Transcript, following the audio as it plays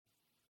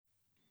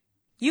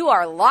You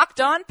are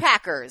Locked On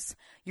Packers,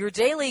 your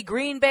daily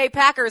Green Bay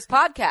Packers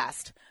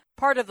podcast,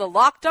 part of the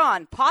Locked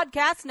On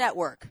Podcast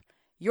Network,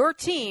 your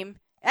team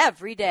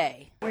every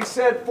day. We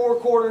said 4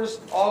 quarters,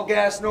 all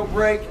gas, no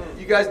break.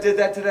 You guys did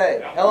that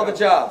today. Hell of a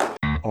job.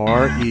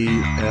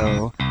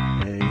 RELAX.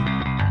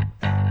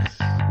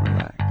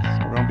 Relax.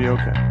 We're going to be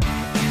okay.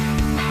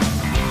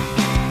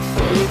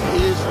 It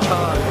is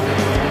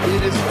time.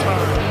 It is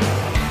time.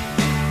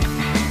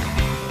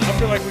 I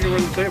feel like we can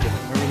run the table.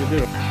 Whatever we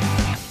do.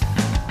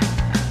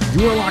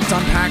 You are Locked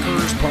On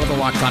Packers, part of the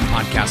Locked On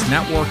Podcast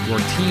Network, your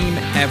team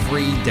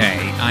every day.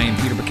 I am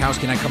Peter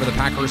Bukowski, and I cover the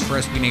Packers for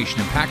SB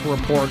Nation and Packer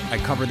Report. I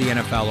cover the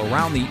NFL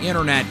around the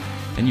internet,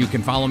 and you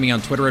can follow me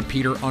on Twitter at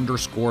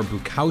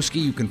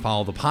Peter_Bukowski. You can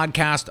follow the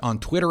podcast on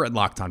Twitter at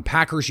Locked On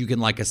Packers. You can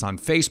like us on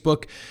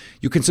Facebook.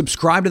 You can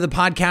subscribe to the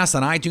podcast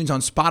on iTunes,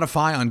 on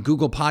Spotify, on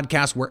Google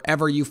Podcasts.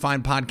 Wherever you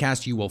find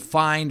podcasts, you will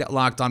find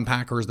Locked On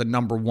Packers, the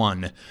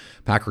 #1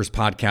 Packers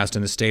podcast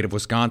in the state of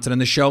Wisconsin.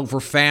 And the show for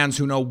fans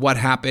who know what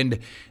happened.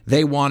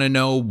 They want to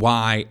know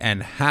why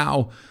and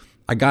how.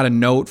 I got a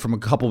note from a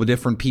couple of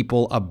different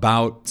people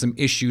about some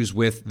issues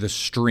with the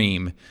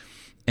stream.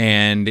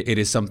 And it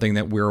is something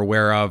that we're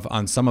aware of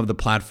on some of the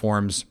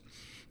platforms.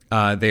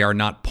 They are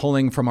not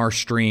pulling from our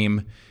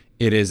stream.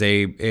 It is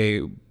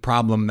a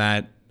problem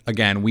that,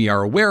 again, we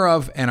are aware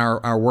of and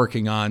are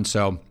working on.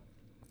 So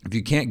if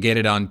you can't get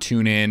it on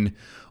TuneIn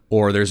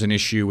or there's an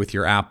issue with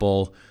your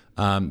Apple,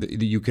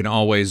 you can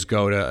always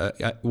go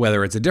to,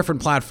 whether it's a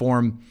different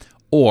platform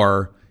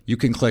or you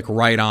can click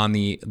right on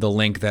the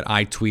link that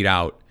I tweet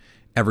out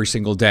every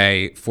single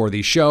day for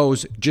these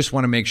shows. Just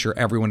want to make sure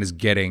everyone is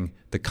getting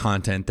the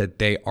content that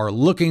they are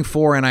looking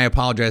for, and I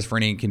apologize for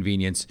any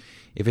inconvenience.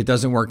 If it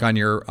doesn't work on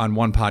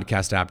one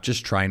podcast app,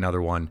 just try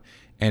another one,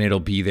 and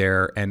it'll be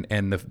there, and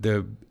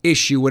the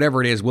issue,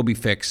 whatever it is, will be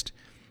fixed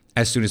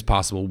as soon as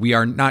possible. We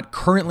are not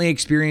currently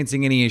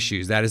experiencing any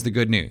issues. That is the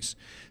good news.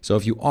 So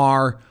if you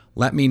are,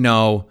 let me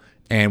know,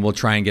 and we'll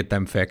try and get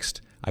them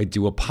fixed. I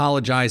do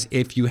apologize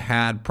if you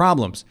had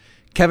problems.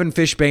 Kevin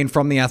Fishbain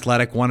from The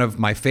Athletic, one of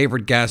my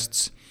favorite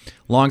guests,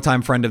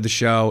 longtime friend of the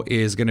show,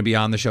 is going to be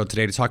on the show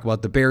today to talk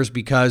about the Bears,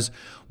 because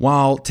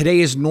while today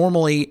is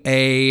normally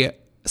a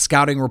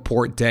scouting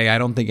report day, I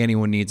don't think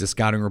anyone needs a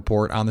scouting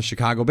report on the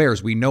Chicago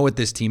Bears. We know what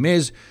this team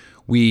is.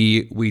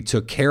 We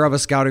took care of a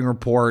scouting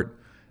report.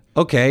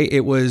 Okay,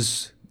 it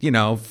was,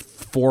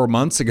 4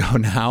 months ago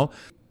now,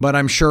 but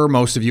I'm sure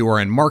most of you are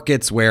in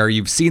markets where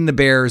you've seen the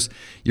Bears.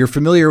 You're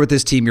familiar with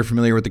this team. You're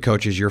familiar with the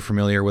coaches. You're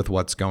familiar with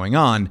what's going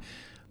on.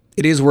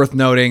 It is worth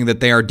noting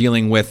that they are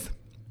dealing with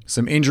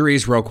some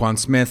injuries. Roquan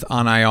Smith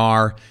on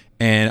IR,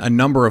 and a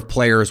number of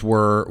players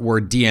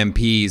were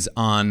DMPs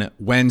on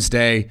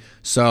Wednesday.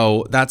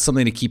 So that's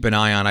something to keep an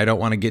eye on. I don't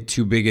want to get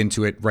too big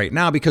into it right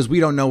now because we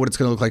don't know what it's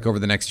going to look like over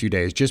the next few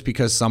days. Just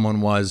because someone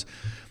was,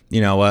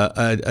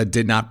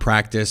 did not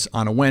practice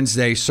on a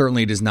Wednesday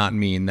certainly does not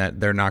mean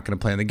that they're not going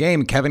to play in the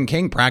game. Kevin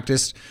King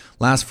practiced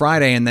last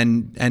Friday and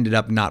then ended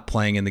up not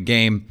playing in the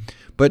game.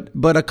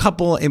 But a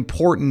couple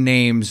important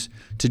names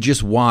to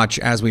just watch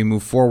as we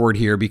move forward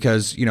here,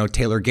 because,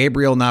 Taylor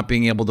Gabriel not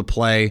being able to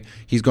play,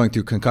 he's going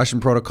through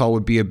concussion protocol,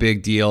 would be a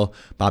big deal.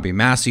 Bobby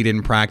Massey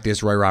didn't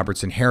practice. Roy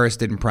Robertson Harris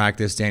didn't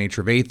practice. Danny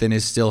Trevathan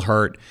is still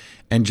hurt.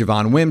 And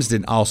Javon Wims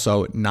did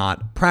also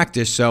not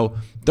practice. So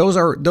those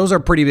are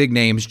pretty big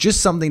names.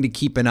 Just something to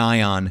keep an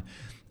eye on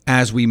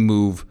as we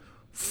move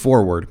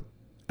forward.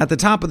 At the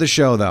top of the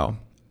show, though,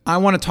 I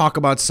want to talk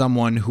about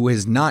someone who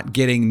is not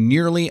getting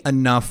nearly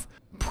enough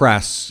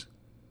press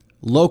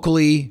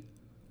locally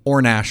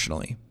or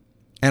nationally.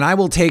 And I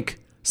will take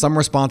some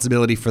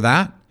responsibility for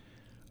that.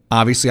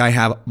 Obviously, I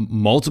have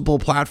multiple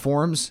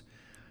platforms,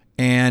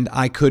 and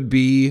I could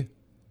be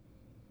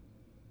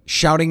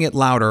shouting it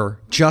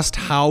louder just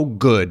how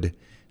good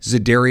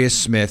Za'Darius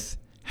Smith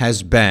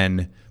has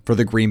been for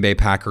the Green Bay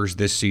Packers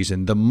this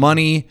season. The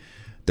money,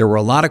 there were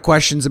a lot of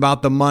questions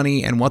about the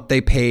money and what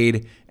they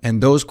paid,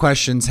 and those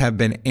questions have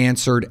been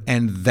answered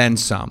and then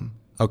some,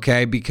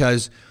 okay?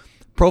 Because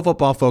Pro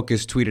Football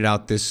Focus tweeted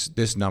out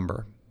this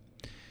number.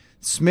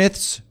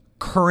 Smith's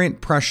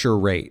current pressure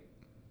rate.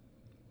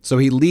 So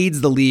he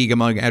leads the league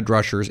among edge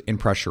rushers in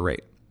pressure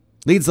rate.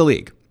 Leads the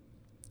league.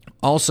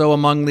 Also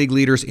among league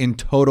leaders in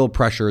total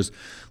pressures.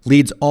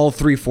 Leads all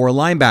 3-4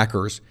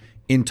 linebackers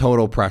in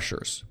total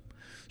pressures.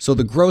 So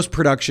the gross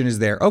production is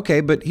there.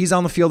 Okay, but he's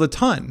on the field a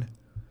ton.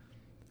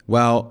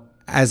 Well,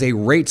 as a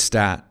rate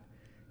stat,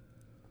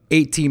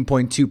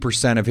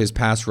 18.2% of his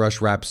pass rush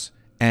reps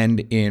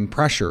end in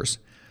pressures.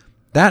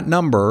 That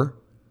number,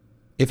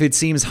 if it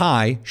seems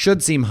high,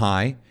 should seem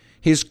high.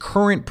 His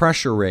current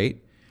pressure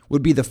rate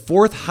would be the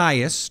 4th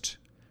highest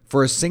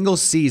for a single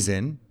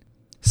season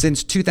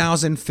since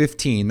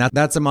 2015.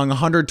 That's among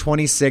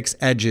 126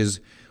 edges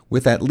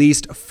with at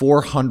least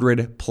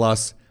 400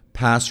 plus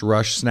pass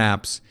rush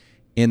snaps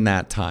in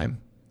that time.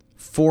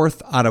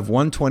 4th out of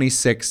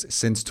 126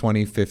 since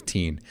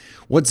 2015.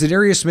 What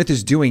Za'Darius Smith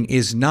is doing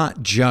is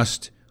not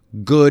just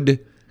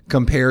good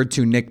compared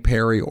to Nick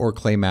Perry or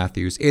Clay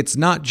Matthews. It's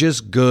not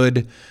just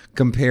good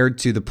compared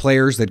to the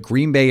players that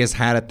Green Bay has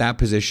had at that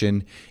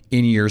position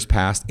in years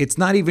past. It's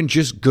not even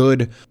just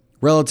good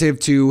relative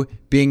to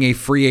being a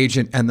free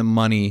agent and the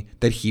money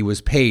that he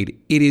was paid.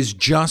 It is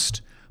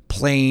just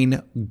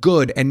plain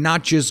good, and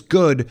not just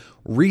good,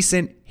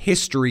 recent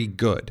history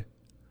good.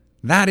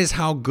 That is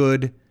how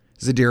good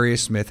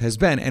Za'Darius Smith has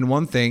been. And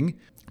one thing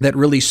that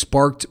really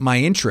sparked my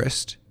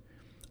interest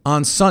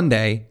on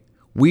Sunday,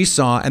 we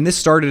saw, and this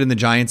started in the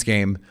Giants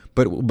game,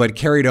 but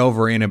carried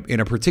over in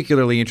a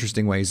particularly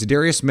interesting way,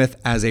 Za'Darius Smith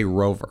as a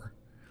rover.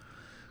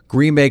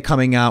 Green Bay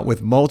coming out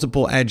with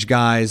multiple edge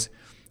guys,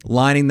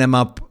 lining them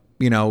up,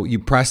 you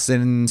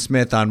Preston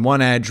Smith on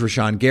one edge,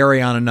 Rashawn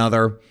Gary on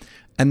another,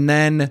 and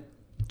then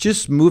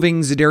just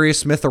moving Za'Darius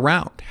Smith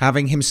around,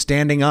 having him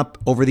standing up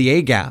over the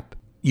A-gap.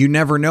 You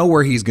never know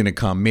where he's going to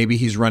come. Maybe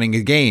he's running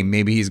a game.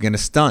 Maybe he's going to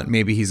stunt.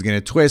 Maybe he's going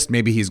to twist.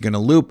 Maybe he's going to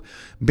loop.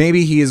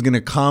 Maybe he is going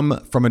to come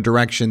from a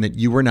direction that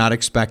you were not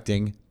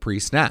expecting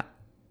pre-snap.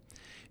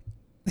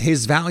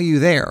 His value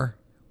there,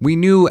 we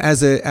knew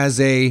as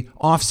a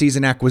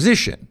off-season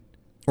acquisition,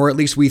 or at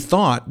least we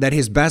thought that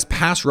his best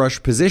pass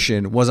rush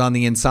position was on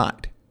the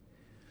inside.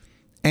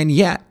 And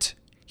yet,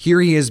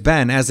 here he has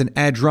been as an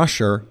edge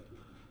rusher,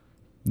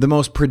 the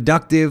most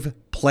productive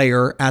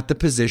player at the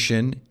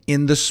position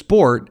in the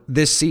sport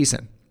this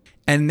season.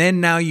 And then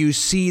now you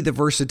see the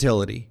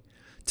versatility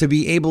to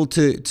be able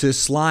to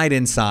slide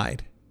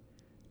inside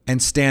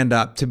and stand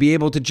up, to be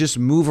able to just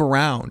move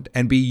around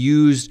and be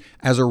used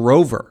as a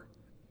rover.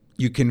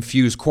 You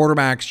confuse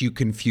quarterbacks, you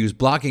confuse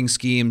blocking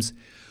schemes,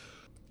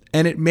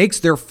 and it makes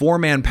their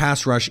four-man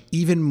pass rush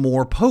even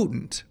more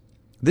potent.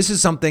 This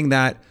is something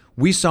that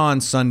we saw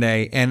on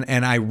Sunday,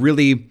 and I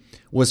really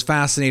was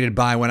fascinated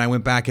by when I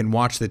went back and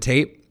watched the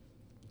tape.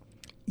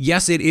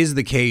 Yes, it is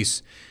the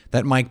case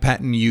that Mike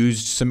Pettine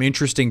used some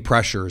interesting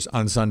pressures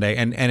on Sunday,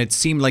 and it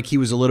seemed like he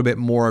was a little bit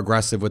more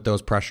aggressive with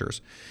those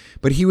pressures.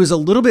 But he was a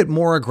little bit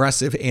more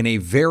aggressive in a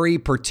very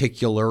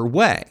particular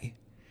way.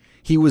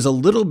 He was a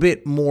little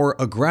bit more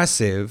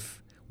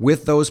aggressive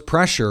with those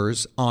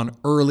pressures on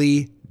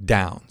early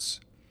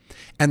downs.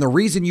 And the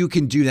reason you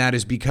can do that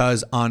is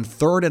because on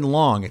 3rd and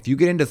long, if you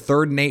get into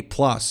 3rd and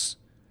 8+,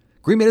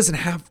 Green Bay doesn't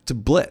have to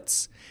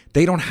blitz.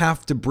 They don't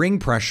have to bring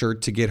pressure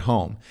to get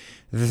home.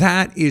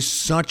 That is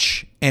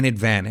such an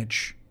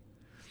advantage.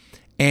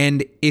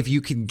 And if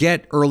you can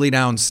get early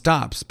down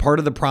stops, part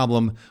of the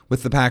problem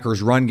with the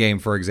Packers' run game,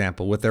 for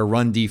example, with their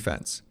run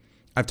defense,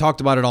 I've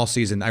talked about it all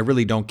season. I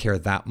really don't care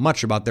that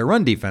much about their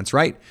run defense,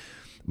 right?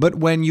 But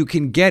when you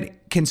can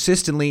get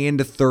consistently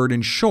into 3rd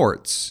and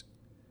shorts,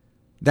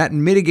 that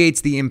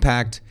mitigates the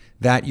impact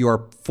that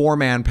your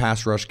four-man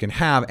pass rush can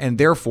have, and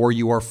therefore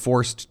you are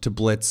forced to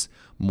blitz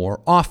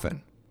more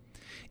often.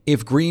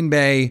 If Green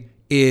Bay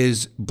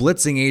is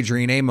blitzing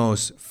Adrian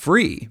Amos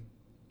free,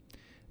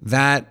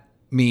 that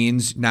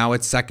means now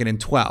it's 2nd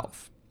and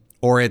 12,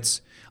 or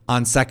it's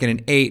on 2nd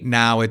and 8,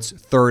 now it's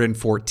 3rd and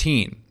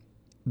 14.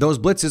 Those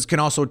blitzes can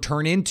also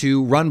turn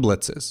into run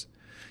blitzes.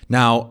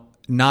 Now,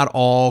 not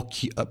all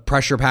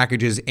pressure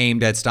packages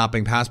aimed at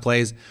stopping pass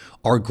plays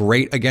are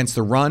great against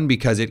the run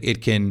because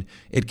it can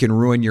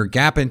ruin your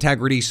gap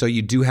integrity, so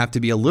you do have to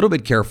be a little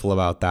bit careful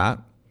about that.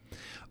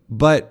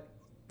 But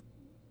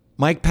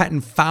Mike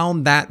Pettine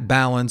found that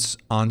balance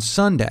on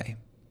Sunday.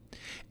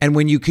 And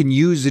when you can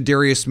use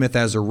Za'Darius Smith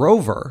as a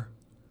rover,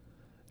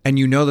 and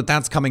you know that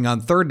that's coming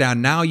on 3rd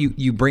down, now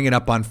you bring it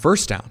up on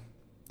 1st down.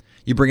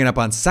 You bring it up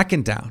on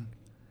 2nd down.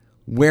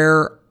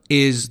 Where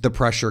is the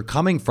pressure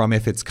coming from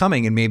if it's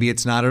coming? And maybe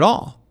it's not at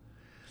all.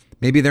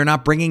 Maybe they're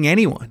not bringing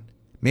anyone.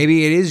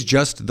 Maybe it is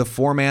just the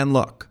four-man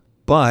look.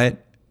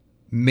 But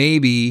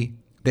maybe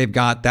they've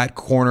got that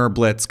corner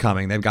blitz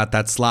coming. They've got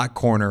that slot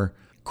corner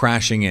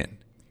crashing in.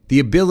 The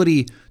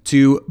ability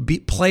to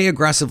play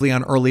aggressively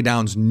on early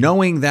downs,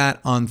 knowing that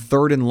on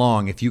 3rd and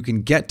long, if you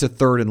can get to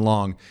 3rd and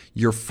long,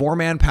 your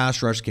four-man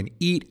pass rush can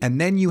eat, and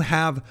then you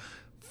have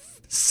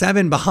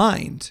 7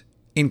 behind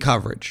in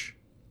coverage.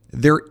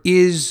 There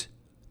is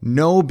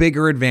no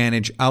bigger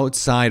advantage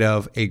outside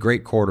of a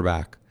great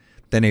quarterback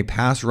than a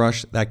pass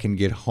rush that can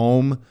get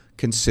home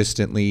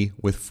consistently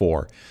with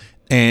 4.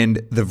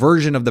 And the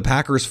version of the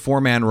Packers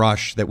four-man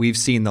rush that we've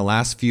seen the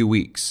last few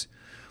weeks,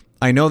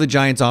 I know the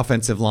Giants'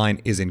 offensive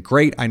line isn't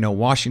great. I know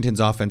Washington's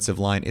offensive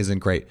line isn't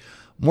great.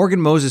 Morgan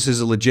Moses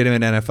is a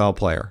legitimate NFL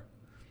player.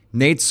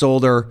 Nate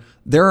Solder,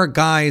 there are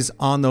guys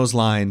on those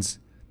lines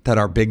that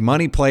are big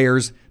money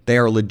players. They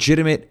are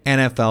legitimate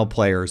NFL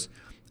players.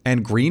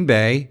 And Green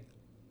Bay,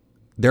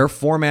 their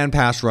four-man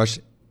pass rush,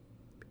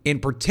 in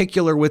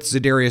particular with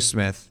Za'Darius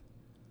Smith,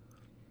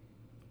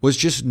 was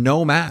just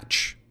no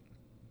match.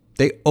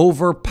 They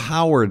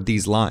overpowered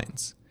these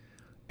lines.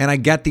 And I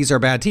get these are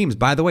bad teams.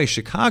 By the way,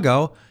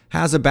 Chicago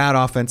has a bad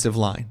offensive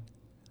line.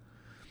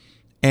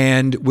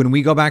 And when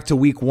we go back to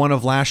week 1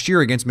 of last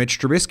year against Mitch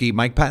Trubisky,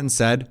 Mike Pettine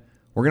said,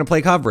 we're going to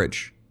play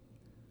coverage.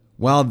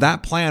 Well,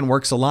 that plan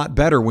works a lot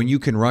better when you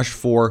can rush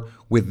 4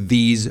 with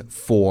these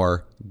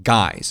 4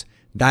 guys.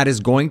 That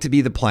is going to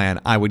be the plan,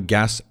 I would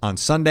guess, on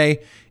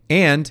Sunday.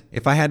 And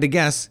if I had to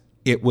guess,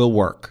 it will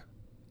work.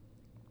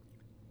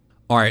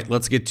 All right,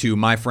 let's get to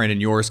my friend and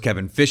yours,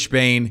 Kevin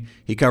Fishbain.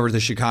 He covers the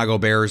Chicago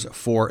Bears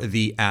for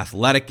The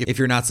Athletic. If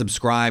you're not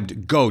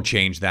subscribed, go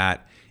change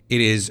that.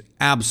 It is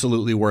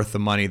absolutely worth the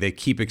money. They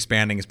keep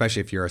expanding,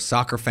 especially if you're a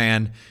soccer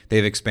fan.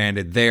 They've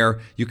expanded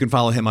there. You can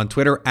follow him on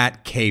Twitter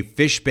at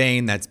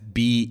KFishbain. That's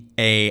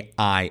BAIN.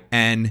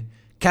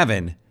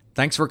 Kevin,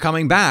 thanks for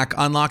coming back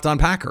on Locked On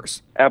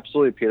Packers.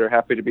 Absolutely, Peter.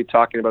 Happy to be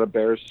talking about a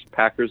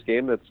Bears-Packers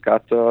game that's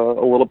got a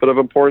little bit of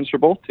importance for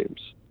both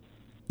teams.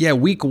 Yeah,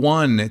 week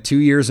 1, 2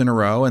 years in a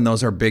row, and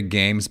those are big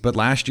games. But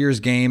last year's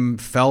game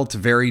felt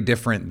very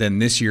different than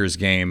this year's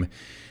game.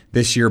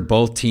 This year,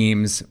 both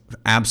teams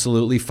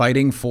absolutely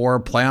fighting for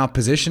playoff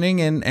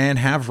positioning and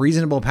have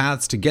reasonable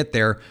paths to get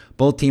there.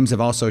 Both teams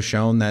have also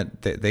shown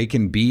that they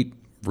can beat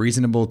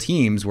reasonable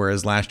teams,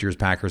 whereas last year's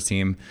Packers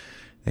team,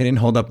 they didn't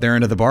hold up their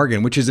end of the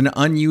bargain, which is an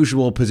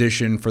unusual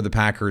position for the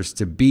Packers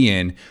to be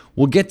in.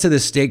 We'll get to the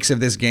stakes of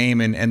this game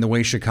and the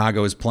way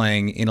Chicago is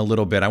playing in a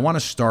little bit. I want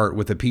to start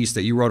with a piece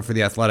that you wrote for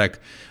The Athletic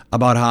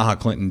about HaHa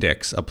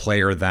Clinton-Dix, a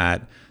player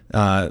that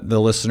the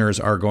listeners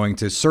are going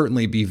to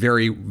certainly be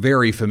very,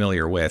 very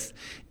familiar with.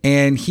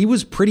 And he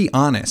was pretty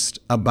honest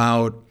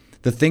about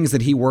the things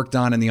that he worked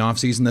on in the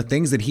offseason, the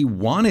things that he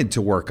wanted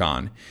to work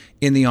on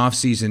in the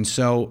offseason.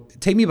 So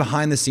take me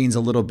behind the scenes a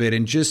little bit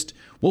and just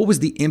what was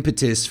the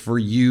impetus for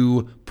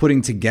you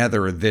putting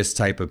together this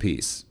type of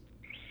piece?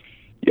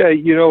 Yeah,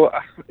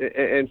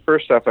 and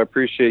first off, I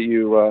appreciate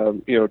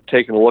you,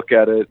 taking a look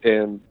at it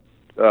and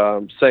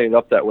setting it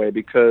up that way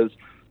because,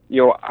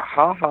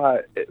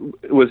 HaHa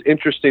was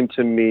interesting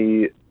to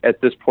me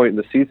at this point in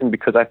the season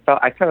because I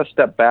kind of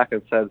stepped back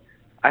and said,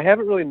 I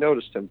haven't really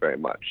noticed him very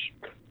much.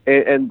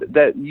 And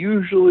that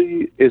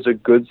usually is a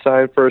good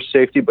sign for a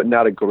safety, but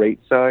not a great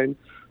sign.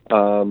 So,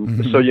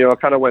 I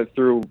kind of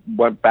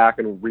went back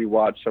and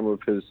rewatched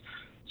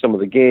some of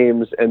the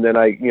games. And then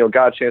I,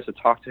 got a chance to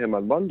talk to him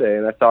on Monday.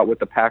 And I thought with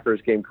the Packers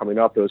game coming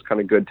up, it was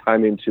kind of good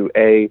timing to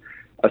A,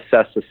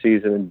 assess the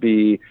season and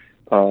B,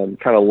 kind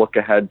of look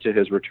ahead to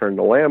his return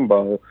to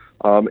Lambeau.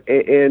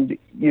 And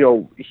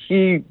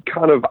he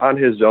kind of on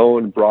his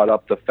own brought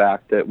up the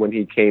fact that when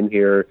he came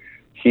here,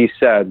 he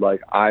said,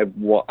 like, I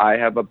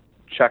have a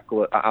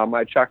checklist on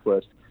my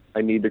checklist.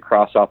 I need to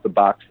cross off the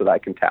box that I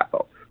can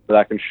tackle, that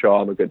I can show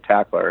I'm a good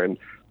tackler. And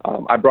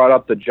I brought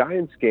up the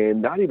Giants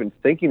game, not even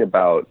thinking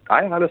about,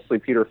 I honestly,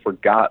 Peter,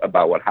 forgot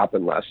about what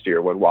happened last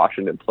year when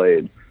Washington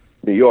played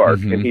New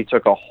York, and he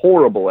took a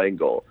horrible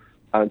angle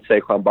on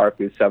Saquon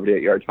Barkley's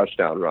 78-yard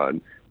touchdown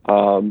run.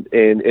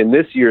 In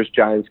this year's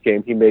Giants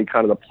game, he made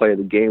kind of the play of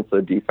the game for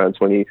the defense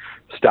when he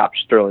stopped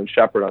Sterling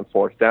Shepard on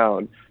 4th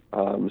down.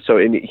 So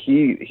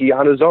he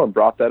on his own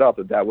brought that up,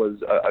 that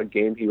was a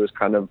game he was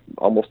kind of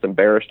almost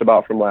embarrassed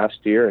about from last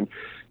year. And,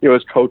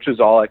 his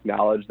coaches all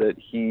acknowledged that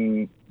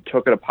he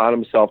took it upon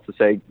himself to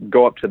say,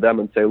 go up to them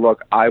and say,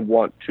 look, I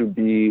want to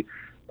be,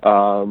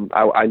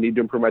 I need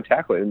to improve my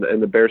tackling.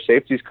 And the Bears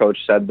safeties coach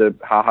said that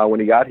HaHa when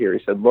he got here,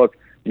 he said, look,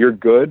 you're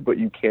good, but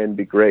you can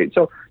be great.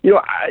 So,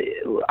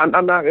 I'm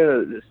not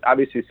going to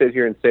obviously sit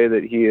here and say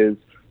that he is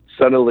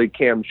suddenly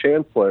Cam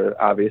Chancellor,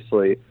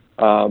 obviously.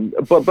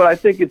 But I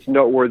think it's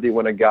noteworthy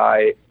when a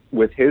guy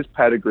with his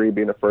pedigree,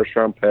 being a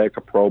first-round pick,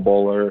 a Pro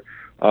Bowler,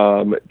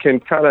 can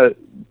kind of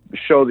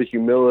show the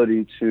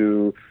humility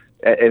to,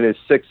 in his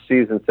 6th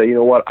season, say, you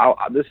know what,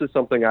 this is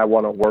something I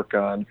want to work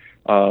on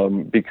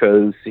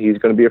because he's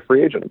going to be a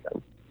free agent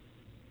again.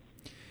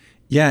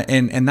 Yeah,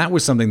 and that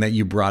was something that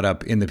you brought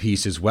up in the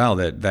piece as well,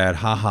 that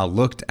HaHa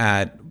looked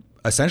at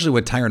essentially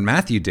what Tyrann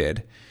Mathieu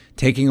did,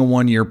 taking a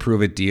 1-year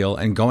prove-it deal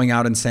and going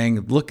out and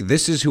saying, look,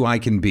 this is who I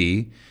can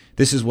be.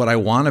 This is what I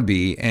want to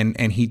be. And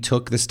he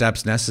took the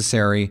steps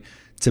necessary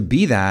to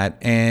be that.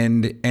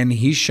 And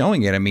he's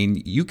showing it. I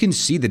mean, you can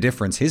see the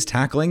difference. His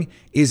tackling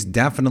is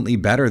definitely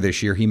better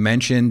this year. He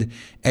mentioned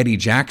Eddie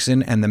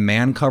Jackson and the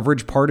man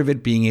coverage part of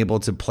it, being able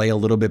to play a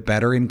little bit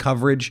better in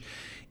coverage.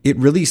 It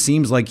really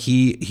seems like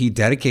he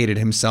dedicated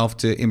himself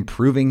to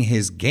improving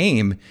his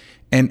game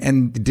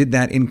and did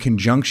that in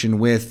conjunction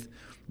with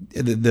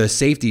the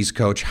safeties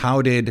coach.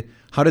 How did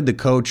the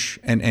coach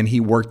and he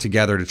work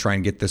together to try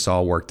and get this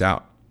all worked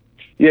out?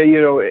 Yeah,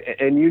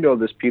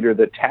 and this, Peter,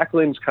 that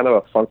tackling is kind of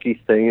a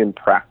funky thing in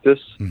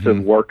practice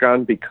to work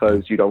on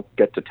because you don't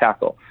get to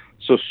tackle.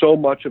 So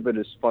much of it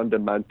is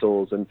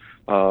fundamentals, and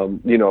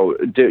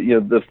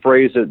the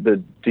phrase that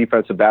the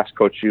defensive backs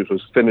coach used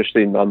was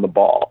finishing on the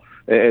ball.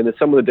 And it's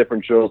some of the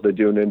different drills they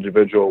do in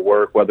individual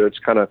work, whether it's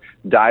kind of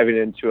diving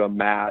into a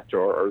mat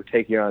or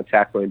taking on a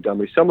tackling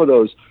dummy. Some of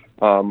those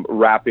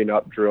wrapping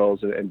up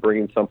drills and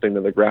bringing something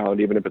to the ground,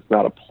 even if it's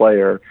not a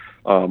player,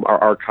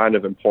 are kind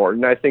of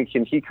important. And I think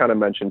he kind of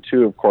mentioned,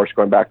 too, of course,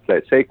 going back to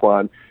that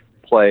Saquon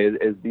play,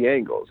 is the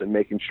angles and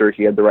making sure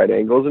he had the right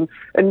angles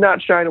and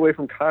not shying away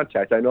from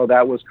contact. I know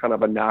that was kind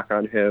of a knock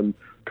on him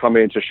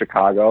coming into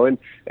Chicago. And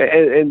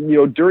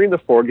during the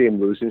 4-game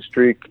losing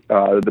streak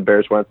the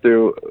Bears went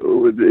through,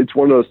 it's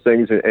one of those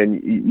things,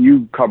 and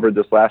you covered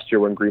this last year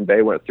when Green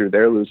Bay went through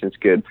their losing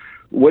skid.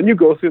 When you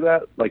go through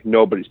that, like,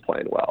 nobody's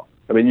playing well.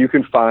 I mean, you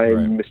can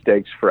find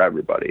mistakes for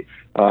everybody,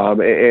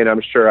 and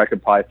I'm sure I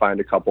could probably find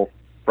a couple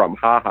from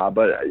HaHa,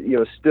 but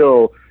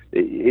still,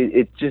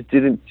 it just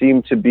didn't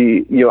seem to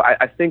be.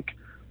 I think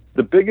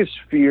the biggest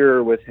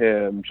fear with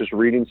him, just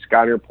reading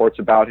scouting reports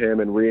about him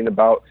and reading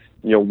about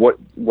what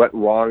went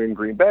wrong in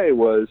Green Bay,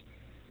 was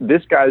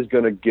this guy's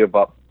going to give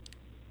up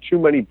too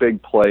many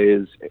big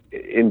plays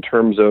in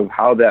terms of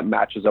how that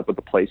matches up with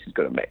the plays he's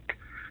going to make,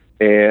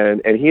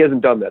 and he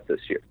hasn't done that this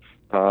year.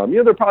 There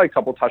are probably a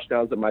couple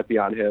touchdowns that might be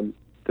on him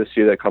this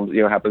year that comes,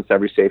 happens to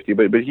every safety,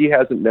 but he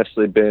hasn't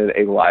necessarily been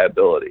a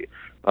liability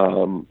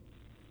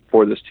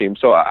for this team.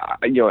 So,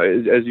 as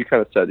you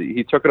kind of said,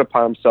 he took it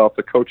upon himself.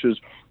 The coaches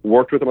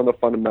worked with him on the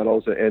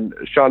fundamentals, and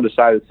Sean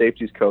Desai, the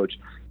safeties coach,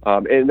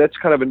 and that's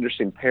kind of an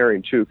interesting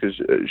pairing too, because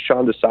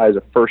Sean Desai is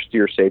a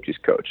first-year safeties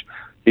coach.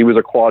 He was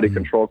a quality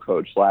control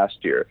coach last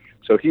year.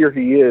 So here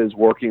he is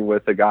working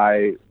with a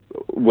guy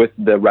with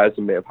the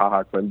resume of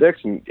HaHa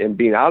Clinton-Dix and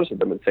being honest with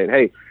him and saying,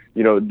 hey,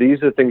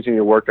 these are the things you need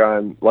to work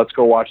on. Let's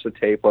go watch the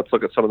tape. Let's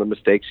look at some of the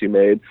mistakes you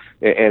made.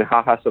 And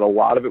HaHa said a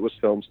lot of it was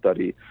film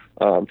study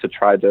to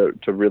try to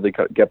really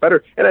get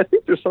better. And I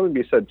think there's something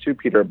to be said, too,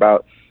 Peter,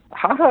 about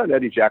HaHa and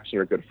Eddie Jackson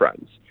are good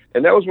friends.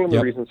 And that was one of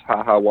the reasons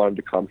HaHa wanted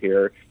to come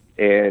here.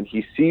 And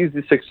he sees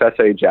the success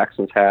Eddie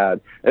Jackson's had.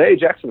 And Eddie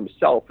Jackson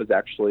himself is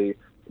actually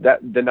 –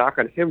 the knock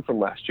on him from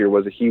last year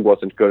was that he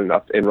wasn't good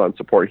enough in run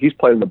support. He's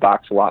played in the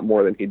box a lot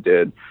more than he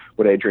did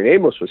when Adrian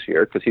Amos was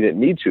here, because he didn't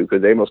need to,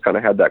 because Amos kind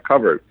of had that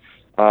covered.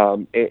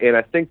 And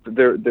I think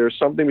that there's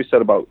something we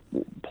said about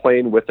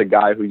playing with a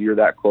guy who you're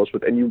that close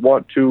with, and you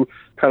want to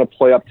kind of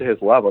play up to his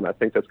level. And I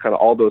think that's kind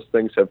of all those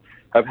things have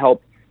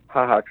helped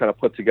HaHa kind of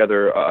put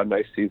together a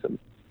nice season.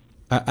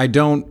 I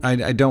don't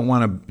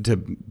want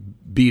to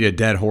beat a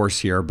dead horse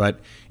here, but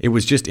it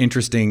was just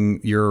interesting.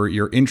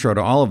 Your intro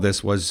to all of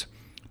this was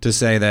to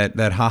say that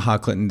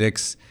HaHa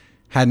Clinton-Dix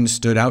hadn't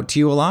stood out to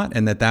you a lot,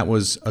 and that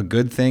was a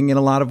good thing in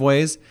a lot of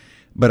ways,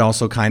 but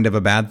also kind of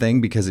a bad thing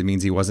because it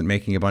means he wasn't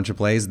making a bunch of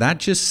plays. That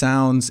just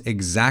sounds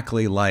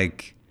exactly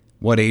like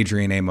what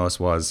Adrian Amos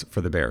was for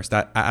the Bears.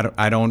 That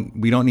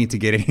we don't need to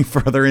get any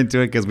further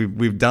into it because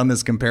we've done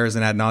this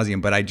comparison ad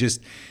nauseum, but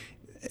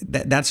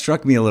that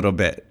struck me a little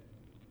bit.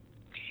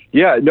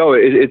 Yeah, no,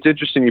 it's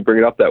interesting you bring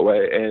it up that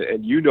way,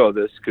 and you know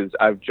this because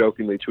I've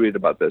jokingly tweeted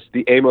about this.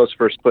 The Amos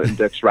versus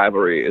Clinton-Dix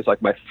rivalry is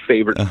like my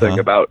favorite thing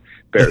about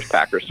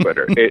Bears-Packers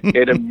Twitter.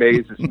 It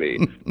amazes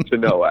me to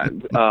no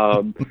end.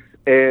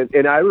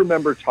 And I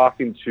remember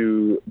talking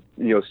to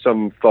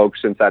some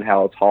folks inside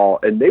Hallett's Hall,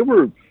 and they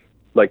were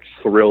like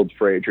thrilled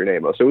for Adrian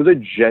Amos. It was a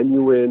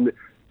genuine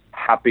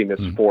happiness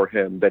for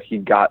him that he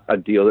got a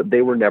deal that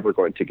they were never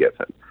going to give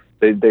him.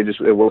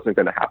 It wasn't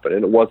going to happen,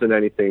 and it wasn't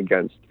anything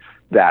against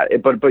that.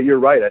 But you're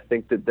right. I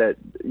think that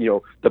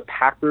the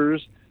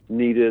Packers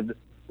needed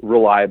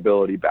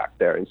reliability back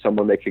there, and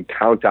someone they could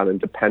count on and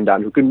depend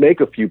on, who could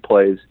make a few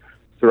plays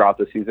throughout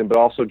the season, but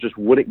also just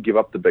wouldn't give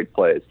up the big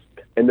plays.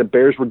 And the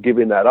Bears were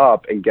giving that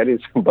up and getting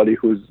somebody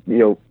who's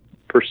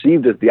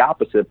perceived as the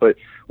opposite, but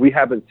we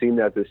haven't seen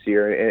that this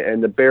year.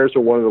 And the Bears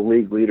are one of the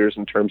league leaders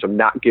in terms of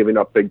not giving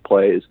up big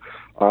plays,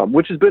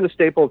 which has been a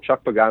staple of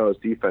Chuck Pagano's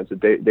defense.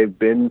 They've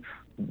been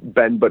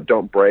bend but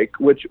don't break,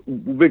 which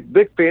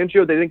Vic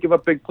Fangio, they didn't give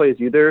up big plays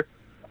either,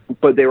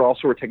 but they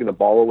were taking the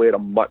ball away at a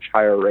much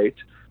higher rate.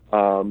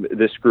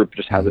 This group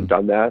just hasn't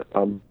done that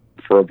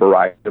for a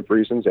variety of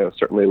reasons.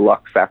 Certainly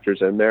luck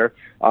factors in there.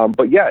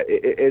 But yeah,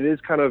 it is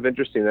kind of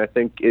interesting. I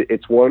think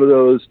it's one of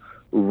those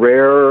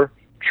rare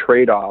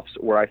trade-offs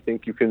where I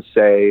think you can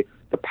say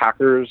the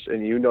Packers,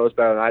 and you know this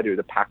better than I do,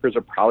 the Packers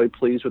are probably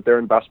pleased with their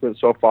investment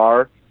so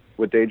far.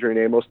 With Adrian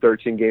Amos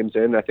 13 games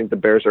in, I think the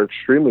Bears are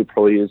extremely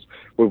pleased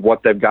with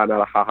what they've gotten out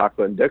of HaHa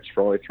Clinton-Dix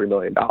for only $3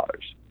 million.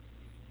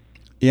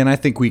 Yeah, and I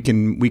think we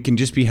can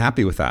just be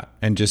happy with that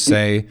and just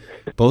say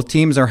both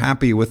teams are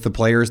happy with the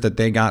players that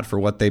they got for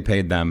what they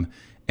paid them.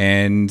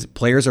 And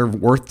players are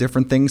worth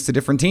different things to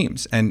different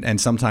teams.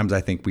 And sometimes I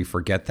think we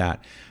forget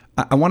that.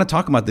 I want to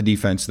talk about the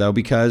defense, though,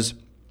 because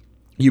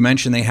you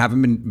mentioned they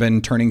haven't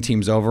been turning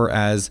teams over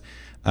at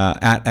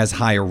as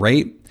high a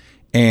rate.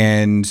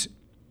 And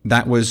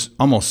that was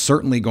almost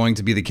certainly going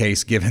to be the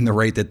case given the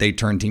rate that they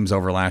turned teams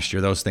over last year.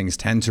 Those things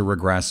tend to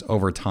regress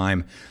over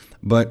time.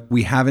 But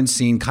we haven't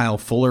seen Kyle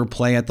Fuller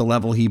play at the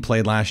level he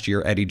played last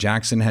year. Eddie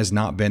Jackson has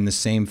not been the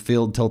same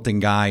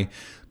field-tilting guy.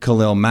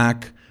 Khalil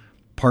Mack,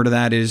 part of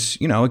that is,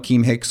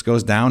 Akeem Hicks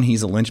goes down.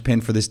 He's a linchpin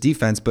for this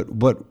defense. But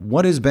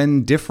what has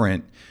been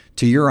different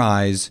to your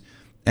eyes?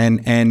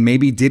 And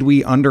maybe did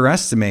we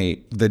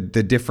underestimate the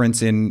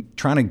difference in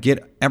trying to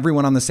get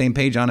everyone on the same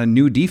page on a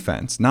new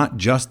defense? Not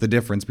just the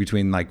difference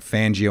between like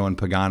Fangio and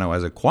Pagano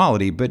as a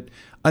quality, but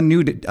a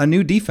new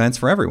defense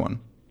for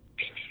everyone.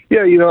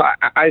 Yeah,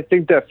 I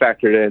think that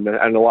factored in,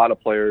 and a lot of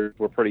players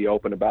were pretty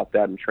open about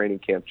that in training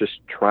camp, just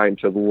trying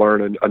to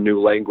learn a new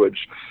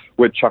language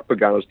with Chuck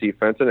Pagano's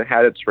defense, and it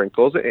had its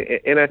wrinkles.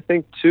 And I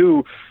think,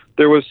 too,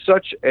 there was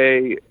such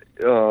a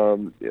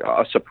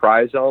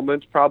surprise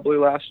element probably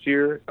last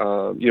year.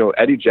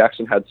 Eddie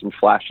Jackson had some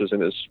flashes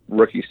in his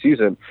rookie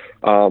season,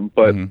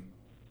 but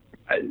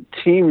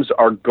teams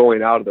are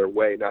going out of their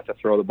way not to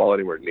throw the ball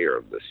anywhere near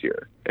him this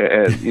year,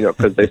 and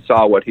because they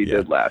saw what he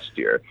did last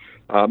year.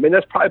 And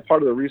that's probably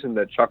part of the reason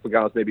that Chuck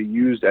Pagano's maybe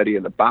used Eddie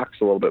in the box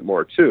a little bit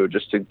more too,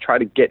 just to try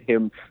to get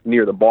him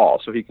near the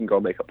ball so he can go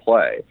make a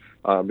play.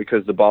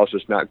 Because the ball's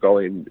just not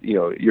going,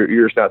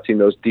 you're just not seeing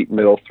those deep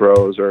middle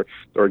throws or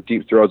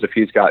deep throws if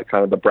he's got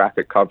kind of the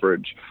bracket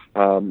coverage.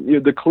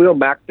 The Khalil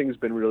Mack thing's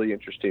been really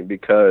interesting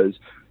because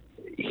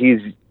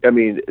he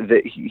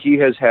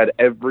has had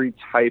every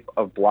type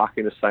of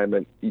blocking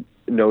assignment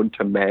known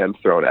to man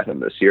thrown at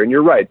him this year. And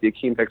you're right, the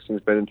Akeem Hicks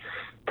thing's been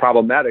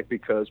problematic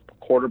because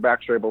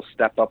quarterbacks are able to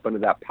step up into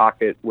that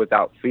pocket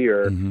without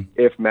fear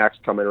if Mack's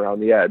coming around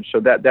the edge.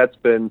 So that's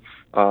been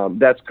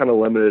that's kind of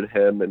limited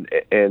him and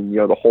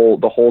the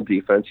whole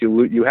defense.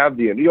 You have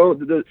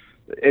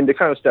and to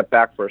kind of step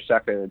back for a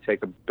second and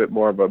take a bit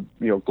more of a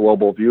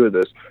global view of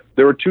this,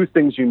 there were two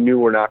things you knew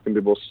were not going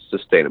to be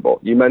sustainable.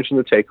 You mentioned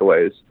the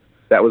takeaways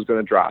that was going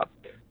to drop,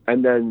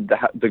 and then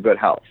the good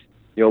health.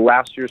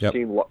 Last year's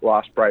team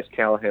lost Bryce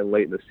Callahan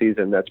late in the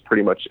season. That's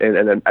pretty much, and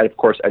then of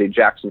course Eddie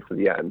Jackson for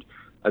the end,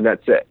 and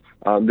that's it.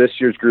 This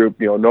year's group,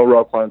 no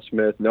Roquan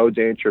Smith, no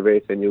Danny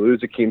Trevathan. You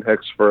lose Akeem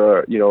Hicks for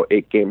a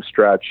 8-game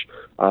stretch.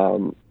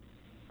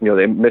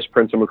 They missed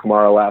Prince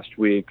Amukamara last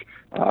week,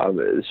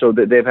 so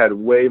they've had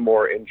way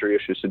more injury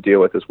issues to deal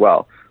with as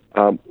well.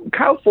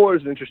 Kyle Fuller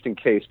is an interesting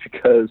case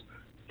because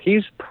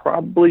he's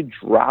probably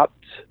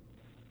dropped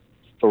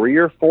 3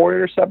 or 4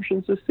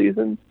 interceptions this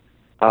season.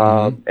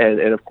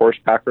 And of course,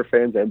 Packer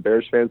fans and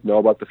Bears fans know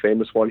about the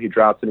famous one he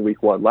dropped in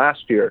Week 1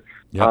 last year.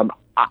 Yep.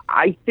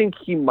 I think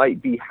he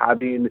might be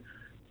having,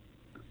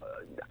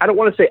 I don't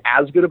want to say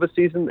as good of a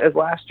season as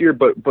last year,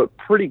 but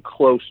pretty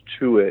close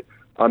to it.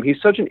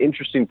 He's such an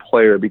interesting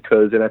player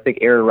because, and I think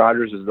Aaron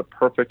Rodgers is the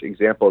perfect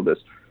example of this.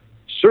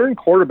 Certain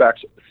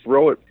quarterbacks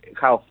throw at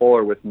Kyle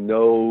Fuller with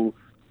no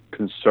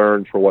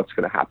concern for what's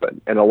going to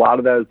happen. And a lot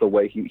of that is the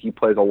way he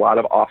plays a lot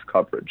of off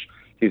coverage.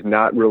 He's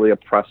not really a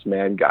press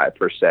man guy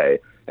per se.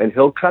 And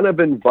he'll kind of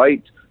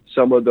invite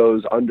some of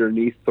those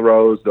underneath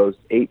throws, those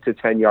 8 to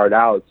 10 yard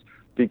outs,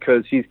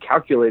 because he's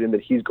calculating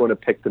that he's going to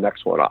pick the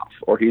next one off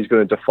or he's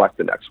going to deflect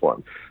the next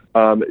one.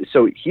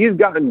 So he's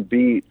gotten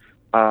beat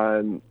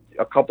on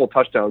a couple of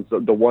touchdowns,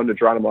 the one to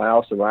Geronimo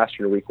Allison last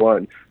year in Week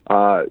 1,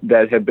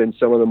 that have been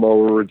some of the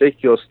more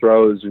ridiculous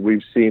throws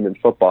we've seen in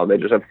football, and they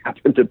just have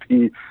happened to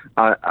be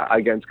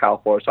against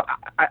Kyle Fuller. So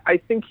I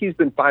think he's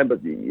been fine,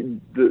 but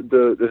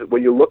the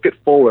when you look at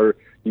Fuller,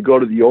 you go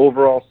to the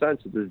overall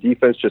sense that the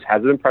defense just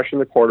hasn't been pressuring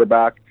the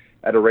quarterback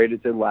at a rate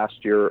it did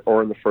last year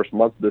or in the first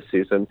month of this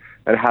season,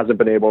 and hasn't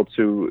been able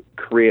to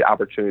create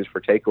opportunities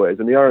for takeaways.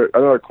 And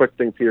another quick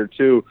thing, Peter,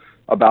 too,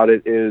 about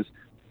it is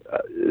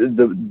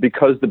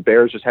because the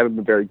Bears just haven't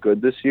been very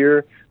good this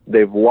year,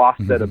 they've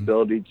lost that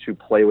ability to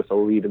play with a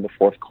lead in the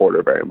fourth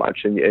quarter very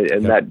much, and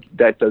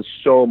that does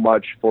so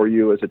much for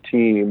you as a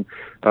team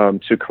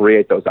to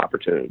create those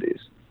opportunities.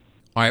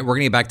 All right, we're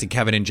going to get back to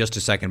Kevin in just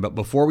a second, but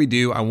before we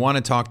do, I want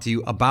to talk to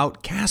you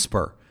about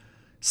Casper.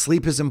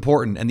 Sleep is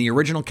important, and the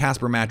original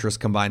Casper mattress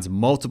combines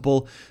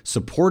multiple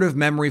supportive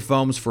memory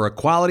foams for a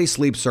quality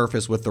sleep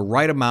surface with the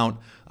right amount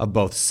of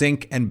both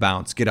sink and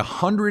bounce. Get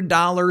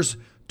 $100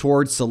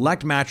 towards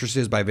select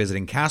mattresses by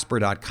visiting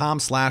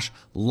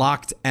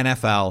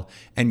casper.com/LockedNFL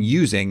and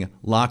using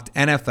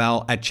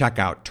LockedNFL at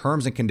checkout.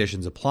 Terms and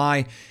conditions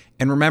apply.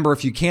 And remember,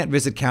 if you can't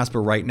visit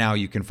Casper right now,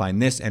 you can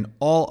find this and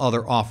all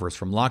other offers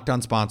from Locked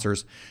On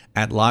sponsors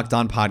at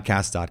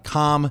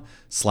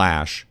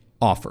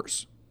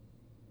LockedOnPodcast.com/offers.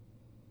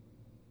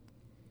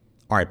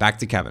 All right, back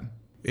to Kevin.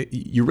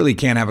 You really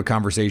can't have a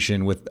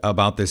conversation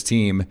about this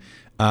team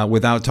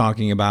without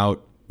talking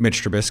about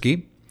Mitch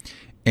Trubisky.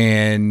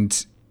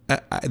 And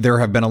there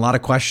have been a lot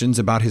of questions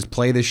about his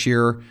play this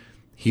year.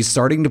 He's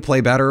starting to play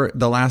better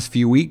the last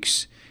few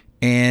weeks.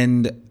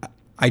 And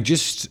I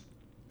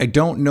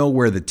don't know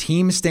where the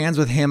team stands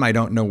with him. I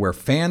don't know where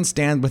fans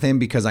stand with him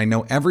because I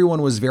know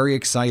everyone was very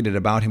excited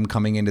about him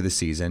coming into the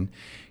season.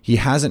 He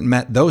hasn't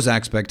met those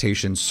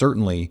expectations,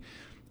 certainly.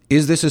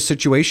 Is this a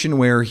situation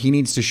where he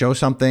needs to show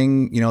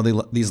something,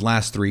 these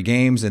last 3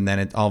 games, and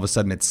then all of a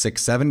sudden it's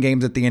 6-7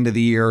 games at the end of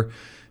the year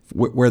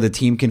where the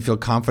team can feel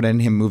confident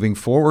in him moving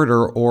forward,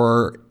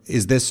 or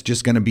is this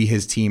just going to be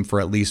his team for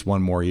at least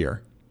one more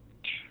year?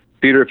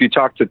 Peter, if you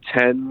talk to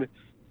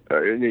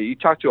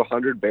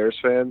 100 Bears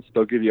fans,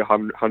 they'll give you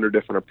 100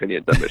 different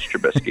opinions on Mitch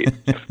Trubisky.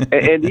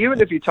 and even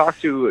if you talk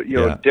to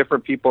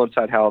different people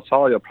inside Halas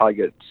Hall, you'll probably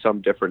get some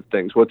different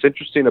things. What's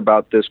interesting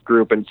about this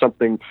group, and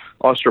something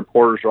us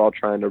reporters are all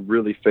trying to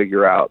really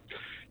figure out,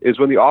 is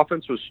when the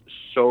offense was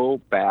so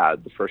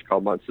bad the first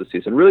couple months of the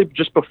season, really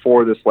just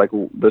before this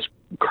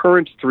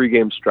current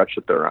 3-game stretch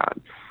that they're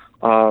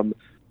on.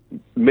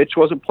 Mitch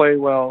wasn't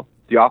playing well.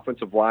 The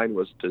offensive line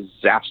was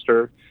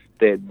disaster.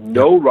 They had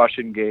no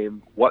rushing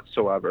game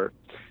whatsoever.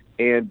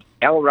 And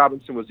Allen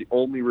Robinson was the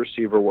only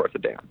receiver worth a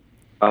damn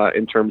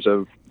in terms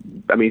of,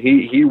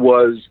 he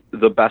was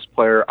the best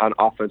player on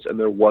offense, and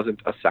there wasn't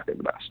a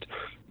second best.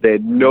 They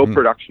had no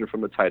production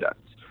from the tight ends.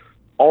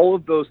 all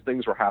of those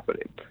things were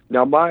happening.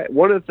 Now,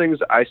 one of the things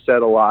I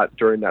said a lot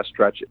during that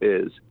stretch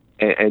is,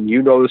 and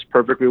you know this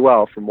perfectly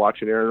well from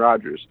watching Aaron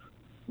Rodgers,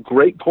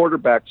 great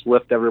quarterbacks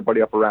lift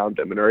everybody up around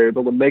them and are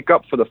able to make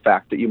up for the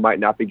fact that you might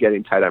not be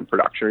getting tight end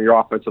production or your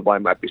offensive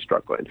line might be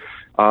struggling.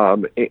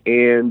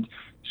 And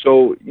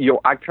so,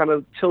 I kind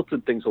of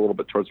tilted things a little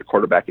bit towards the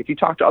quarterback. If you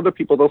talk to other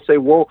people, they'll say,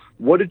 well,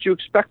 what did you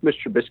expect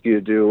Mr. Trubisky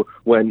to do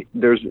when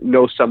there's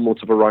no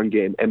semblance of a run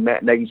game and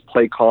Matt Nagy's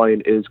play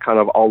calling is kind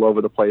of all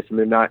over the place and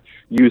they're not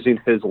using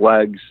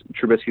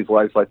Trubisky's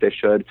legs like they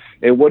should?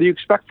 And what do you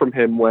expect from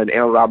him when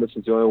Allen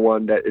Robinson's the only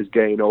one that is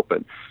getting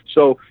open?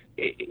 So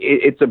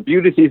it's a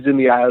beauty is in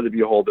the eye of the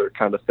beholder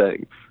kind of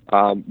thing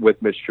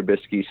with Mitch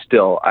Trubisky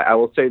still. I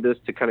will say this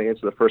to kind of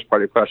answer the first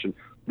part of your question.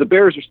 The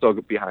Bears are still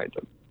behind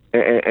him.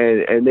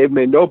 And they've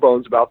made no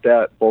bones about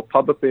that, both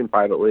publicly and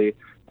privately.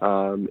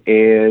 If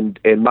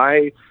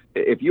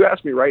you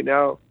ask me right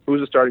now,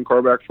 who's the starting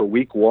quarterback for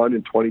Week 1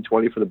 in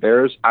 2020 for the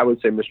Bears, I would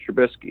say Mr.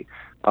 Trubisky.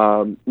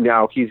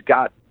 Now he's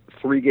got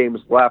 3 games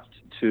left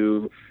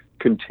to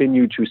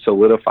continue to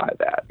solidify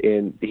that,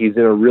 and he's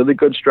in a really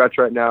good stretch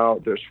right now.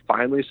 There's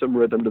finally some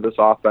rhythm to this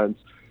offense.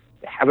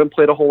 They haven't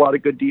played a whole lot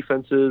of good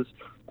defenses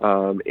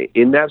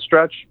in that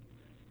stretch.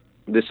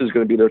 This is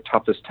going to be their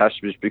toughest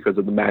test just because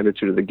of the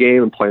magnitude of the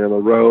game and playing on the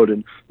road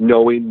and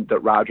knowing that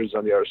Rodgers is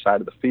on the other side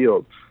of the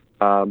field.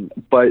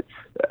 But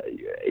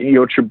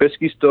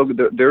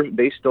Trubisky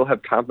they still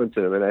have confidence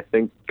in him. And I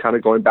think kind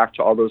of going back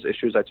to all those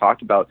issues I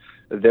talked about,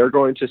 they're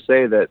going to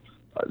say that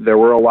there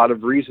were a lot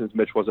of reasons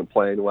Mitch wasn't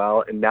playing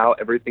well, and now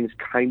everything's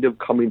kind of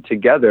coming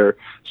together.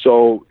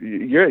 So,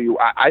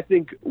 I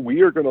think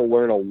we are going to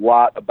learn a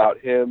lot about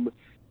him,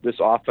 this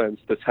offense,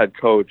 this head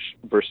coach,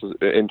 versus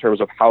in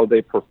terms of how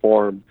they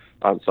perform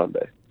on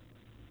Sunday.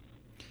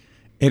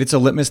 And it's a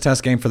litmus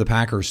test game for the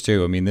Packers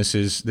too. I mean, this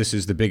is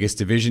the biggest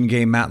division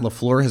game Matt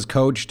LaFleur has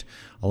coached.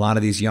 A lot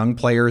of these young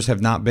players have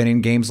not been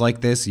in games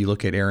like this. You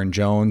look at Aaron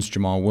Jones,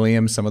 Jamal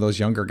Williams, some of those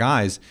younger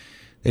guys,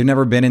 they've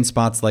never been in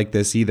spots like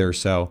this either.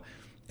 So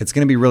it's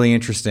going to be really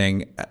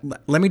interesting.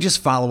 Let me just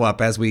follow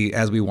up as we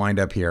wind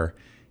up here.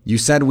 You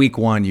said Week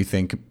 1 you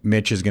think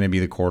Mitch is going to be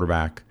the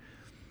quarterback.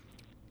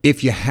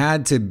 If you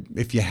had to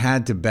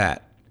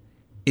bet,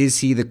 is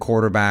he the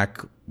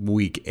quarterback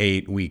Week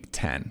 8, Week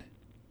 10?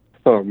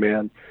 Oh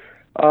man!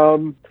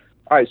 All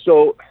right,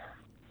 so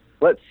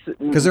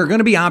because there are going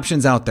to be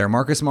options out there.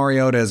 Marcus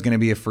Mariota is going to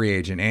be a free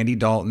agent. Andy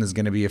Dalton is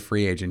going to be a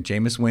free agent.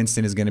 Jameis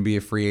Winston is going to be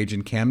a free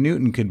agent. Cam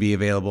Newton could be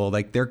available.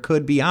 Like there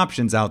could be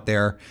options out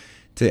there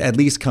to at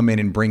least come in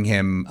and bring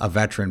him a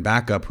veteran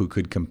backup who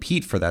could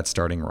compete for that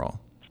starting role.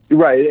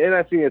 Right, and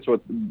I think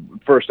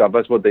first off,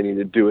 that's what they need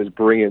to do is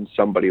bring in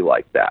somebody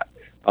like that.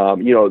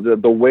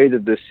 The way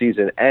that this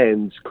season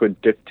ends could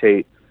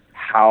dictate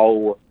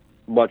how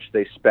much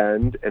they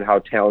spend and how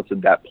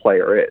talented that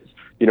player is.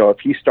 If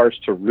he starts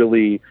to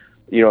really,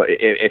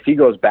 if he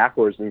goes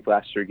backwards in these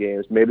last 3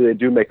 games, maybe they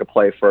do make a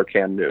play for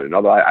Cam Newton,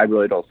 although I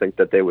really don't think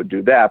that they would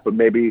do that, but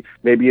maybe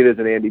it is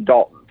an Andy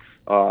Dalton.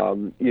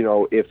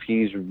 If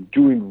he's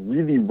doing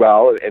really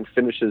well and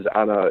finishes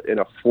in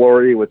a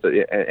flurry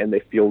and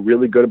they feel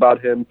really good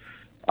about him,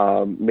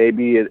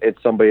 maybe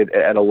it's somebody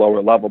at a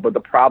lower level. But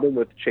the problem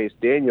with Chase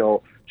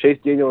Daniel is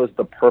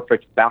the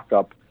perfect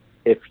backup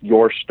if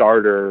your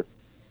starter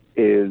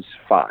is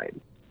fine,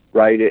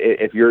 right?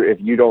 If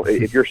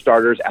your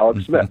starter is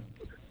Alex Smith,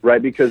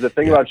 right? Because the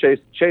thing about Chase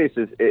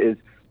is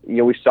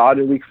we saw it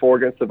in Week 4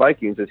 against the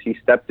Vikings as he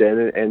stepped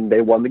in and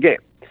they won the game.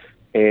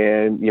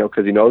 And,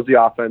 because he knows the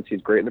offense,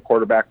 he's great in the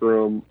quarterback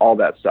room, all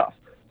that stuff.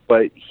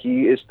 But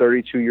he is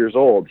 32 years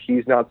old.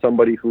 He's not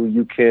somebody who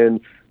you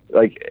can,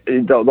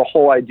 the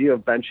whole idea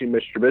of benching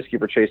Mitch Trubisky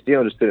for Chase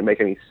Daniel just didn't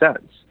make any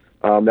sense.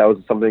 That was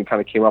something that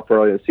kind of came up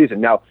early in the season.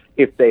 Now,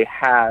 if they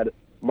had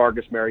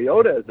Marcus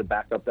Mariota as the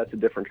backup, that's a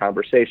different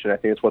conversation. I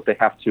think it's what they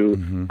have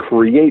to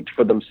create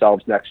for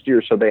themselves next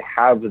year so they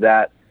have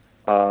that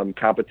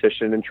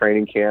competition in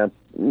training camp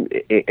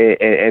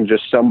and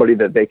just somebody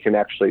that they can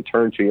actually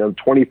turn to.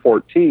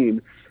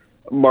 2014,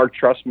 Mark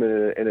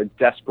Trestman in a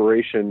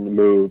desperation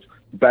move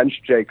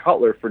benched Jay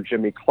Cutler for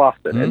Jimmy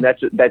Clausen, and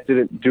that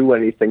didn't do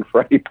anything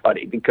for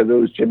anybody because it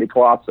was Jimmy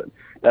Clausen.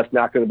 That's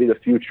not going to be the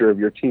future of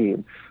your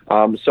team.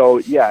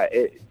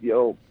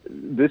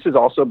 This is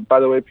also, by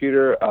the way,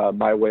 Peter,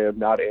 my way of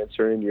not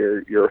answering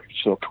your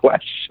original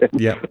question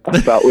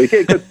about Week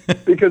 8.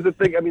 Because the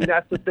thing,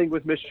 that's the thing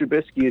with Mitch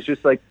Trubisky is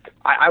just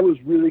I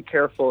was really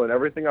careful in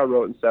everything I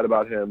wrote and said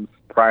about him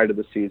prior to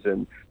the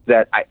season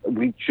that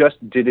we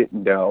just didn't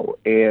know.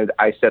 And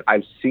I said,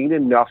 I've seen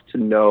enough to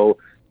know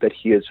that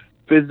he is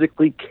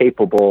physically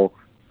capable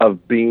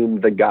of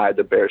being the guy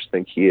the Bears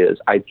think he is.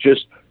 I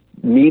just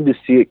need to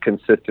see it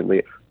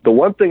consistently. The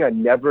one thing I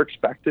never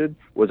expected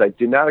was I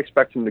did not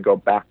expect him to go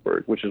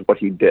backward, which is what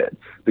he did.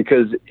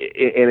 Because,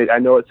 I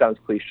know it sounds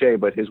cliche,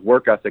 but his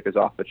work ethic is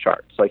off the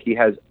charts. He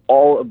has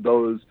all of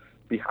those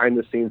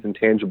behind-the-scenes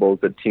intangibles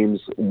that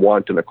teams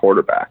want in a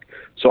quarterback.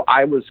 So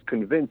I was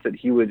convinced that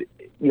he would,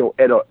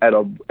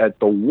 at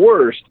the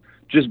worst,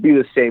 just be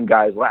the same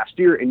guy as last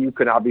year, and you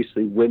can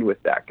obviously win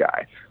with that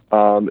guy.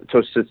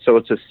 So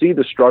to see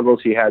the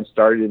struggles he had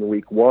started in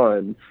week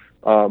 1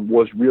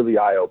 was really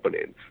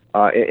eye-opening.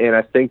 And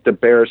I think the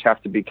Bears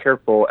have to be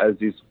careful as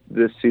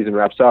this season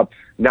wraps up,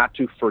 not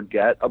to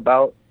forget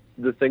about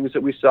the things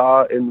that we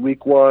saw in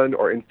week 1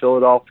 or in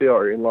Philadelphia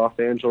or in Los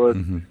Angeles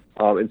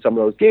in some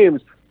of those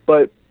games.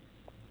 But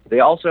they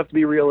also have to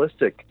be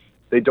realistic.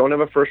 They don't have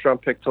a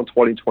first-round pick till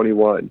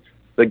 2021.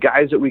 The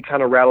guys that we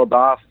kind of rattled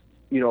off,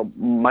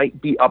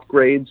 might be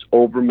upgrades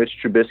over Mitch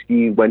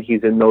Trubisky when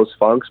he's in those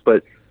funks,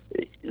 but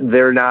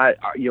they're not,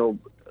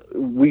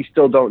 we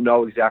still don't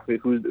know exactly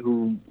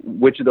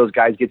which of those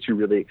guys gets you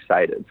really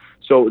excited.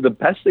 So the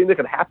best thing that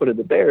could happen to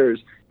the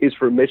Bears is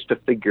for Mitch to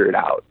figure it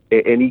out.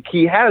 And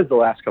he has the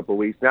last couple of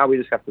weeks. Now we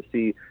just have to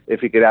see if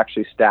he could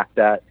actually stack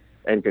that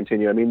and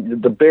continue. I mean,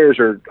 the Bears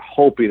are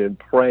hoping and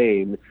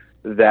praying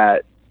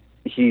that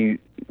he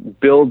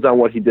builds on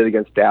what he did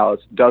against Dallas,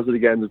 does it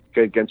again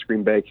against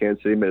Green Bay,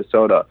 Kansas City,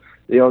 Minnesota.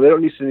 They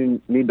don't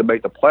need to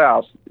make the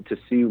playoffs to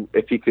see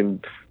if he can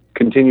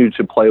continue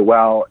to play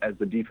well as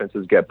the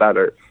defenses get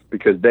better,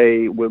 because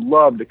they would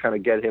love to kind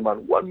of get him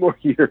on one more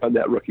year on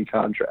that rookie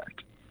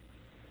contract.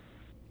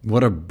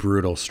 What a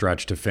brutal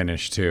stretch to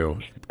finish too.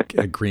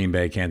 Green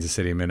Bay, Kansas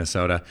City,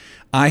 Minnesota.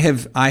 I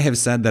have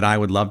said that I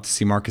would love to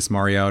see Marcus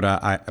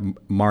Mariota.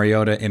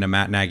 Mariota in a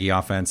Matt Nagy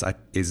offense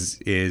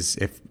is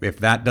if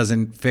that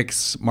doesn't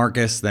fix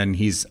Marcus, then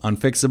he's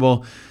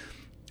unfixable.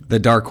 The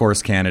dark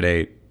horse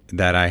candidate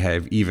that I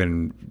have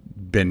even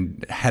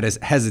been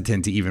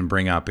hesitant to even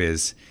bring up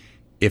is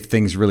if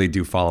things really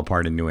do fall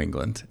apart in New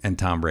England and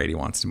Tom Brady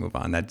wants to move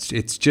on. I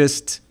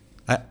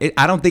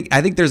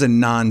think there's a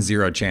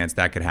non-zero chance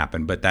that could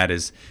happen, but that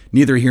is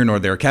neither here nor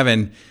there.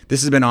 Kevin,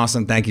 this has been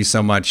awesome. Thank you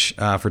so much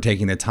for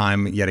taking the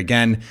time yet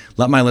again.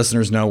 Let my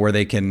listeners know where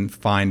they can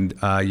find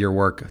your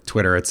work,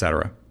 Twitter,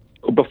 etc.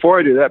 Before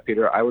I do that,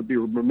 Peter, I would be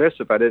remiss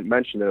if I didn't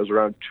mention that it was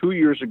around 2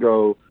 years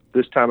ago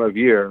this time of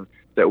year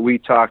that we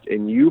talked,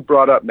 and you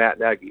brought up Matt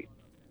Nagy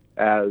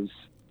as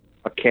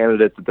a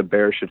candidate that the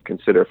Bears should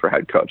consider for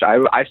head coach.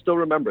 I still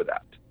remember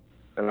that.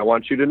 And I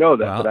want you to know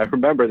that. Wow. But I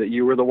remember that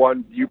you were the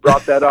one, you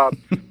brought that up,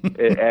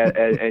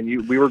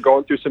 and we were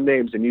going through some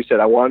names, and you said,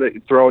 I want to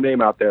throw a name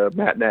out there,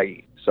 Matt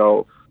Nagy.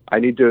 So I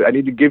need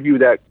to give you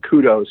that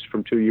kudos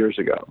from 2 years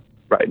ago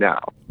right now.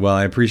 Well,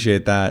 I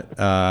appreciate that.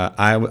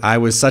 I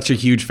was such a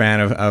huge fan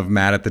of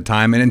Matt at the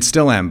time, and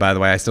still am, by the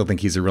way. I still think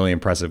he's a really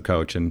impressive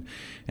coach, and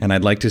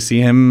I'd like to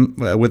see him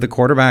with a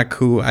quarterback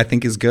who I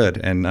think is good.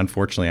 And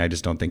unfortunately, I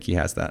just don't think he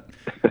has that.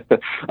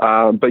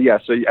 But yeah,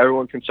 so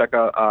everyone can check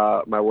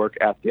out my work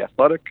at The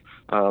Athletic,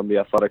 The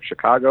Athletic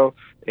Chicago.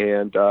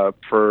 And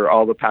for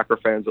all the Packer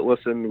fans that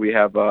listen, we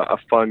have a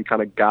fun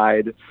kind of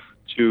guide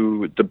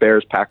to the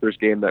Bears-Packers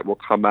game that will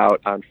come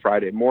out on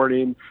Friday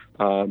morning.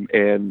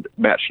 And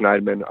Matt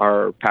Schneidman,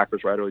 our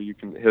Packers writer,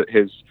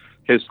 his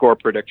score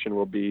prediction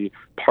will be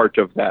part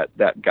of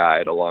that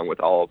guide, along with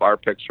all of our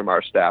picks from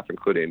our staff,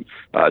 including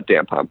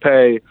Dan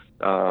Pompei,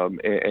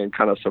 and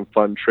kind of some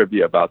fun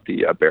trivia about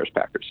the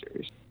Bears-Packers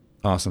series.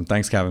 Awesome.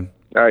 Thanks, Kevin.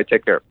 All right,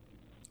 take care.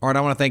 All right,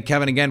 I want to thank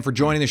Kevin again for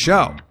joining the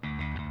show.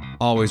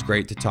 Always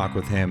great to talk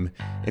with him.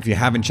 If you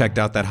haven't checked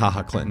out that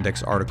HaHa Clinton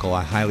Dix article,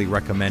 I highly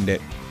recommend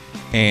it.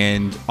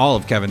 And all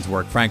of Kevin's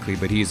work, frankly,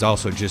 but he's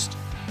also just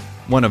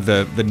one of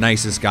the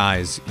nicest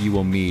guys you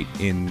will meet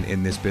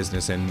in this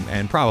business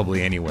and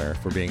probably anywhere,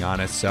 for being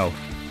honest. So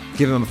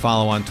give him a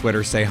follow on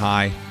Twitter, say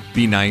hi,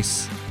 be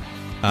nice.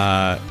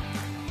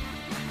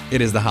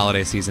 It is the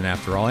holiday season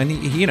after all. And,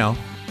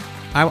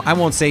 I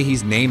won't say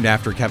he's named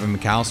after Kevin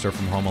McAllister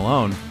from Home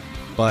Alone,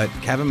 but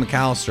Kevin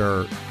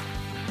McAllister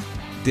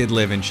did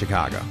live in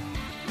Chicago.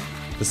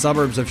 The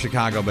suburbs of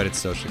Chicago, but it's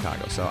still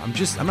Chicago. So I'm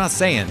just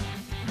saying.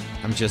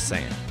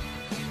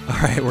 All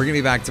right, we're going to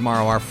be back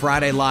tomorrow, our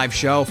Friday live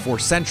show, 4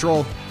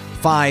 Central,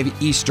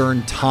 5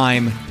 Eastern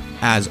time.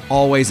 As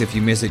always, if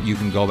you miss it, you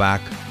can go back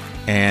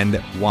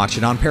and watch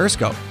it on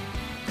Periscope.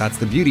 That's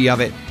the beauty of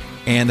it.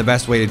 And the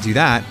best way to do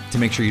that, to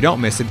make sure you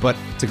don't miss it, but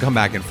to come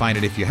back and find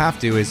it if you have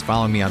to, is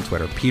follow me on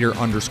Twitter,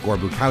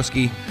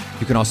 Peter_Bukowski.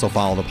 You can also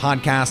follow the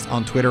podcast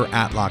on Twitter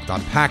at Locked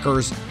On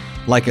Packers.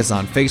 Like us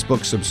on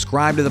Facebook,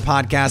 subscribe to the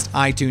podcast,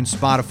 iTunes,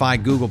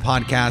 Spotify, Google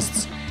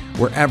Podcasts.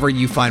 Wherever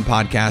you find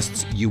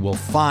podcasts, you will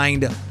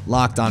find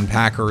Locked On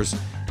Packers.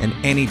 And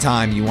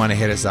anytime you want to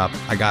hit us up,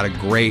 I got a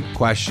great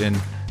question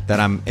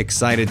that I'm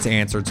excited to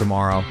answer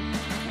tomorrow.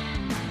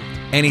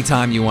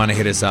 Anytime you want to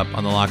hit us up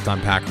on the Locked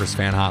On Packers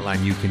fan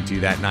hotline, you can do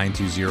that,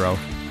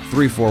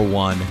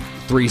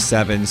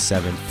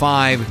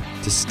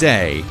 920-341-3775, to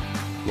stay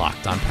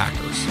Locked On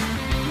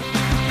Packers.